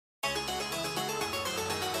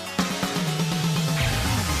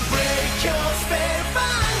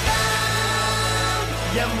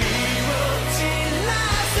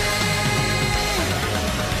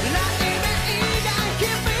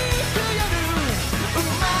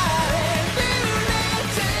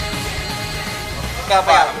But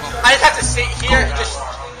yeah, I just have to sit here and just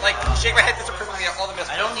like shake my head disapprovingly at all the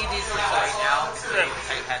misplays. I don't need these things right now.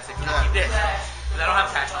 I had to keep this. Because I don't have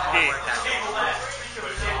passion. I don't work passion.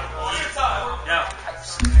 No.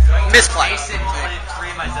 Misplay. Jason wanted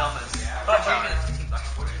 3 of my Zelmas.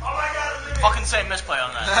 Fucking say misplay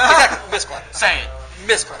on that. Exactly. Misplay. Say it.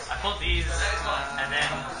 Misplay. I pulled these, and then...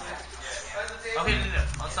 Okay,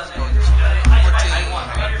 no. On Sunday, I won,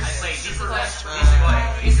 right? I played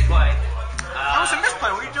Isekoi. That was a misplay.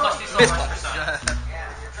 What are you doing? Misplay.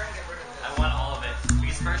 I won all of it.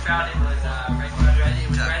 Because first round it was red. It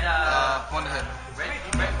was red. One to hit. Red.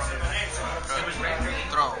 It was red green.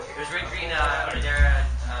 Throw. It was red green. Ordinary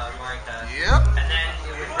Marika. Yep. And then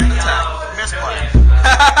it was red yellow. Misplay.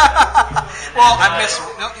 Well, I miss.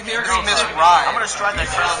 No, you miss ride. I'm gonna strike that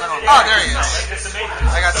crown. Oh, there he is.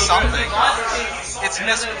 I got something. It's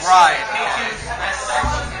Miss Ride.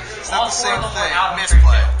 It's not the same thing.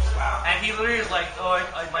 Misplay. And he literally was like, "Oh,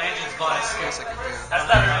 my engine's gone." Feels like a dude. That's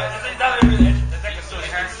not really the deck is still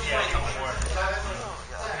here.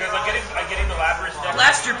 Because I'm getting the Lapras deck.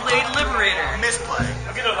 Blaster Blade Liberator. Misplay.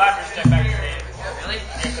 I'm getting the Lapras deck back today. Really?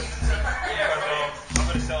 I'm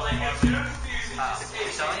gonna sell it.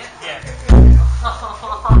 You're selling it? Yeah.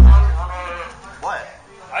 What?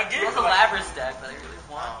 I get It's it. a Labras deck that I really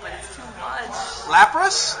want, but it's too much.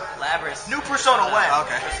 Lapras? Labras. New Persona when?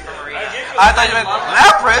 Okay. I thought you meant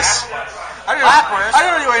Lapras. I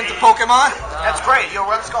didn't know you were into Pokemon. That's great. Yo,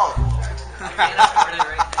 run Skull.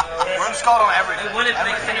 Run Skull on everything. I wanted to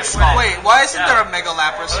make Finish Wait, why isn't there a Mega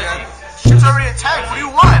Lapras yet? Shit's already attacked. What do you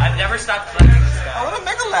want? I've never stopped collecting this guy. I want a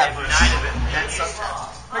Mega Lapras. 9 of it. That's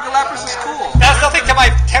sometimes. Mega Lapras is cool. That's nothing to my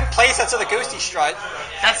 10 playsets of the Ghosty Strut.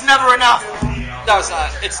 That's never enough. No, it's not.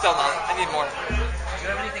 It's still not. I need more. Do you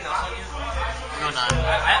have anything else on you? No, not.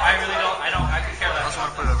 I really don't. I could care I less. just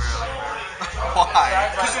want to put it over here. Why?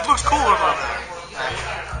 Because it looks cooler over there.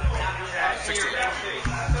 16.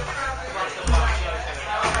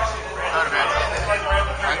 Not a bad job.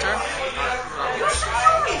 My turn?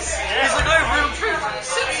 He's like, I real trades.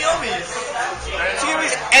 Symbiomes.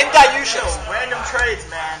 Series and Dayushas. Random trades,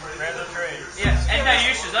 man. Random trades. Yeah, and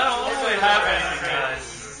Dayushas. I don't really have anything, guys.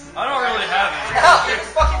 I don't really have anything. Hell,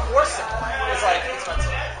 it's fucking Warsaw. It's like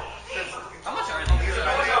expensive. How much are these?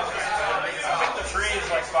 I think the tree is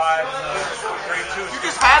like 5. Grade 2 is You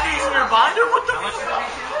just have these in your binder? What the How much fuck?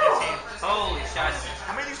 are these? Holy shit.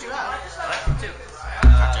 How many of these do you have? Select 2.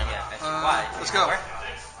 Yeah, why? Let's go.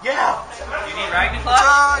 Yeah. Do you need Ragnarok? No,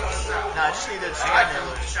 I just need the slide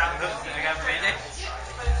handlers. I got a Band-Aid.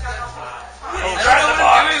 Oh, I don't know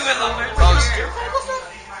what I'm doing with them. They're Rose. weird.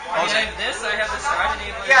 I have this, I have the Stride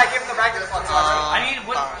Enabler. Yeah, I gave him the Ragnarok one. I mean,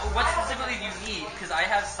 what specifically do you need? Because I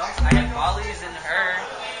have volleys in her.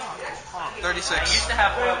 36. I used to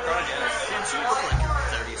have Foil Projects. Didn't you look like you're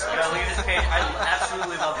 36? Yo, look at this page. I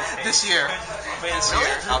absolutely love this page. This year. This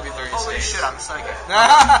year, I'll be 36. Holy shit, I'm psychic. no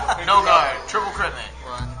No guard. Triple crit me.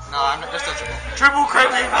 No, I'm not. That's not triple. Triple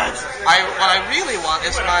crit me, man. What I really want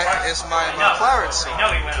is my Claret Sword.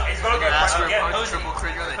 No, he went up. He's going to Ask for get a triple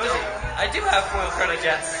crit, you're the dope. I do have Foil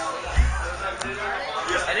Projects.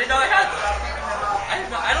 I didn't know I had them.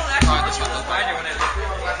 I don't actually look at this binder when I look.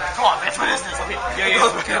 Come on, bitch, what is this? Okay.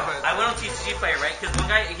 I went on TCG Player, right? Because one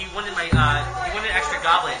guy, he wanted extra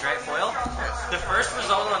goblins, right? Foil. The first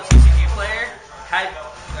result on TCG Player had,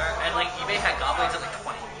 and like eBay had goblins at like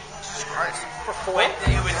 20. Jesus Christ. For foil?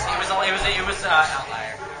 It was outlier.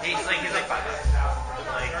 He's like $5.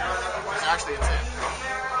 Like, It's actually insane.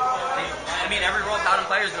 I mean, every World Paladin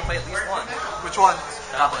player is gonna play at least one. Which one?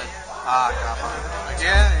 Goblin. Goblin.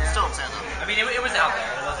 Yeah. Still insane though. I mean, it was out there.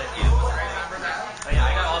 It wasn't right. But yeah,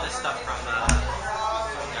 I got all this stuff from some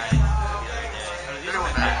guy the other day. They're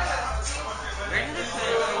doing bad. Where did it put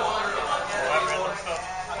it?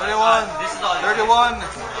 31. This is all 31.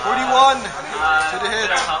 41. To the hit.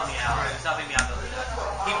 Help me out. He's helping me out the other day.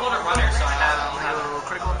 He pulled a runner, so I'll have So,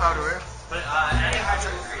 critical and powder rare. But, and I didn't have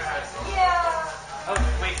Oh,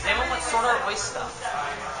 wait, does anyone want Sword Art Voice stuff?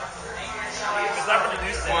 It's not going to do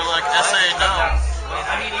Or like SA no.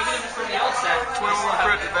 I mean, even if it's from the old set, 21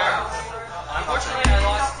 crit to bear. unfortunately, I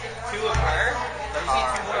lost 2 of her. Let me see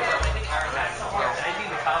 2 more of her. I think Aaron had more. And I think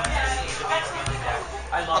the comments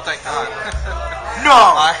I Oh, love thank God.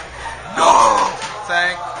 No! No!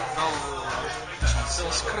 Thank no.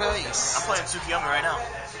 Jesus Christ. I'm playing Tsukiyami right now.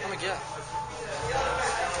 Oh my god.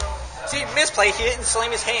 See, misplay, he didn't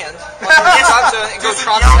slam his hand. And go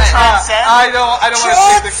transcend. I don't want to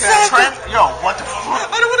shake the camera. Yo, what the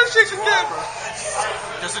fuck? I don't want to shake the camera.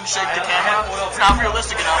 Doesn't shake the camera? It's not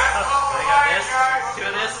realistic enough. I got this, 2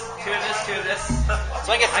 of this, 2 of this, 2 of this.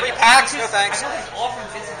 So I get 3 packs? No thanks. I got these all from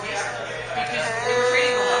Vincent Gates. Because they were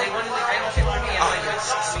trading a lot. They wanted like, watch it for me. And like,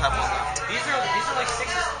 Have one left. these are like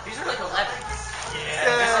 6s. These are like 11.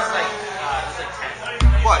 Yeah. This is like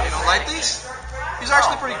 10. What, you don't like these? These are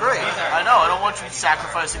actually pretty great. I know, I don't want you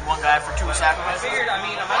sacrificing one guy for two I sacrifices. figured, I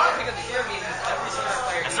mean, I might as well pick up the hero game because every single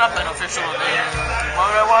player. It's not beneficial to me. Why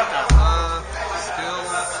would I want that? Skill.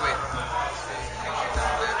 Wait.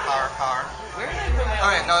 Power. Where did I put my?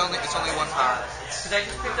 Alright, no, it's only one power. Because I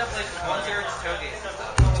just picked up like 1 0 to Toge. I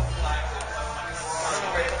don't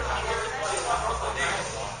know where I put them.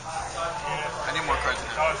 I need more cards.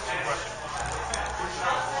 Oh, it's too much.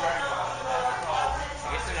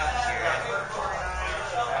 I guess they're not here.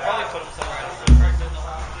 I probably put them somewhere else.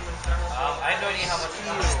 I have no idea how much.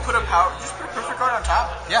 Just put a perfect card on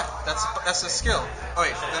top. Yeah, that's a skill. Oh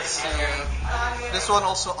wait, that's this one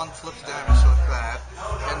also unflipped damage with that.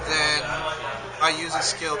 And then I use a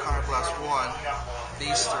skill counter plus 1.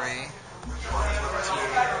 These 3.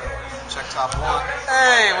 Flip 2. Check top 1.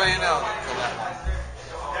 Hey, what do you know? Kill that one.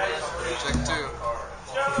 Check 2.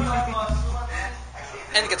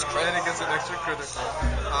 And it gets a crit. And it gets an extra critical.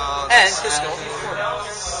 And his skill.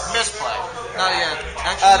 Misplay. Not yet.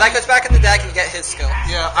 Actually, That goes back in the deck and you get his skill.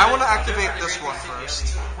 yeah, I want to activate this one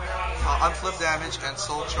first. Unflip damage and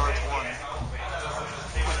soul charge 1.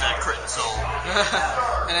 With that crit soul.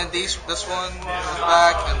 And then this one goes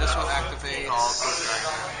back and this one activates.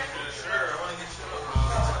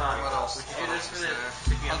 What else?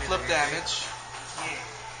 Unflip damage.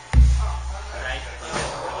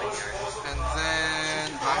 And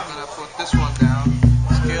then I'm gonna put this one down.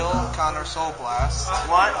 Skill counter soul blast.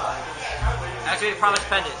 What? Activate Promise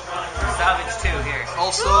Pendant. Salvage 2 here.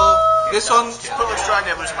 Also, this one Put like strike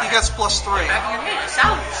damage in my he hand. gets plus 3. Back in your hand.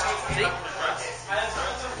 Salvage. See?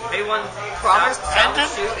 Pay 1. Promise Salvage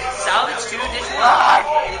Pendant? 2. Salvage 2 additional.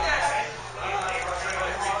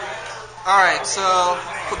 Alright, so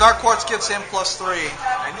Dark Quartz gives him plus 3.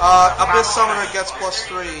 Abyss Summoner gets plus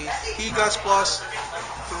 3. He gets plus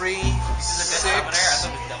 3, 6.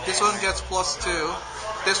 This one gets plus 2.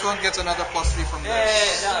 This one gets another plus 3 from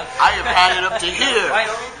this. I have had it up to here.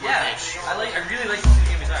 Yeah. I really like this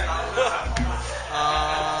game. Sorry.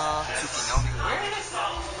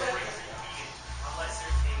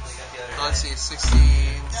 Let's see, 16,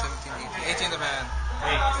 17, 18 the man.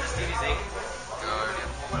 Hey, Stevie's 8. Guardian.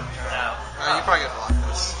 No. You probably get a lot of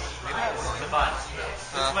this. The fun.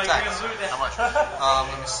 Tax. How much? Let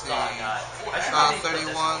me see.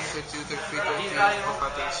 31, 32, 33, 34,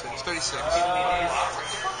 35, 36. 36.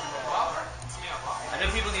 I know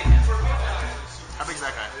people need him. How big is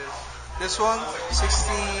that guy? This one, 16,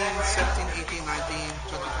 17, 18, 19, 20,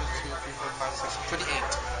 22, 23, 24, 25, 26,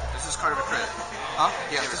 28. This is card of a crit. Huh?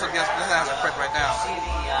 Yeah, this one has a crit right now. See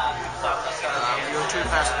the You're too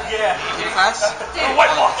fast. Yeah. Too fast?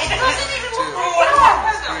 White box. 1, 2,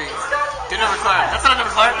 3. Didn't have a Claret. That's not a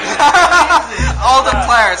Claret. All the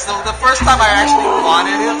Clarets. The first time I actually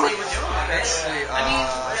wanted him. Let's see. I mean,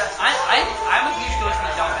 I'm a huge Ghost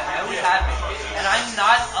Jump fan. I always have been. And I'm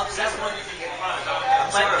not obsessed with it.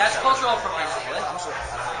 But that's cultural appropriation. What?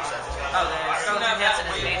 Oh, the Scarlet Johansson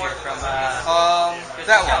is major from, that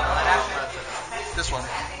one. This one.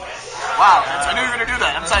 Wow, I knew you were going to do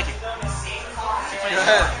that. I'm psychic.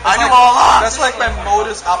 I knew all along. That's like my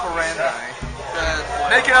modus operandi.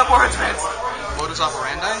 Make it up words, Vince. Modus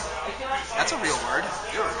operandi? That's a real word.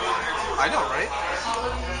 I know, right?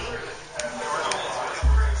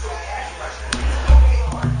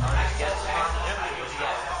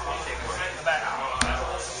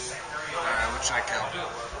 Alright, what should I kill?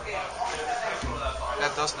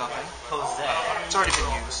 That does nothing. Jose. It's already been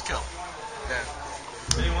used. Kill. Dead.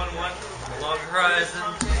 3-1-1. Long Horizon.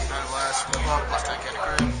 Alright, last flip up. Plus Titanic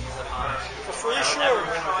card. For sure.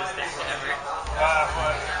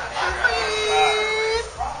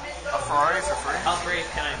 A Ferrari for free? How brave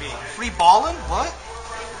can I be? Free ballin'? What?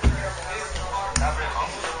 I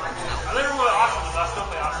never went awesome, but I still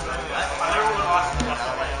play awesome. I never went awesome, but I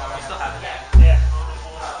still play awesome. You still have it? Yeah.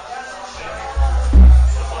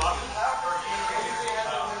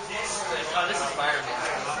 Oh, this is Spider-Man.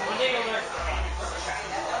 One day over there.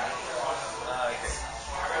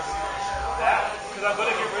 That, because I'm going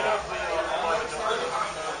to get rid of the Do you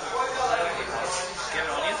have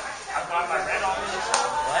it on you? I've got my red on me.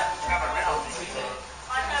 What? I've got my red on me.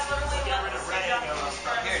 Get rid of red and yellow.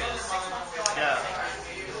 Here it is. Yeah.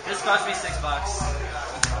 This cost me $6.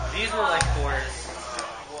 These were like 4s.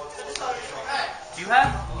 Do you have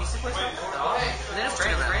music with them? No. And then it's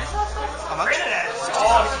Brandon. How much?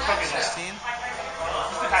 Oh, this is fucking 16? Is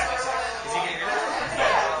he getting rid of it?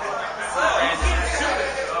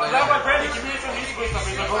 Is that my Brandon? Give me some music with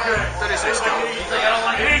something. He's like, okay. 36. He's like, I don't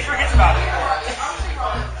want to He forgets about it.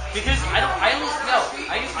 because I only, no.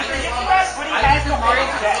 I already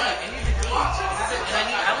complete. I need the gauge. And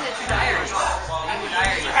I only had 2 diaries. I need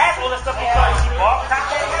diaries. You have all the stuff you thought you bought.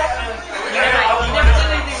 You never did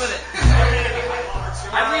anything with it.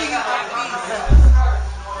 I'm reading it like these.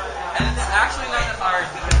 And it's actually not that hard.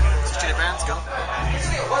 Just your bands, go.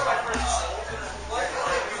 How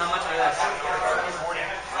much for this?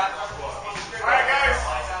 Alright, guys.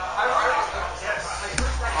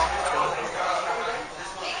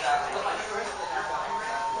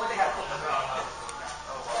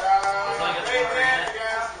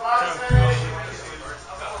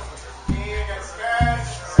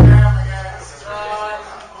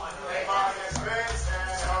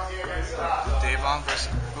 Davon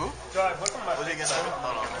versus who? What do you guess?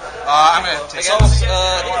 I'm gonna take it.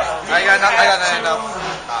 I got enough.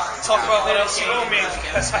 Talk about later.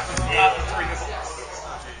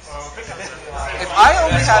 If I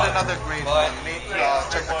only had another grade 1,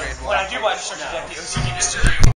 check the grade 1. When I do buy the structure deck, the OCD distribution.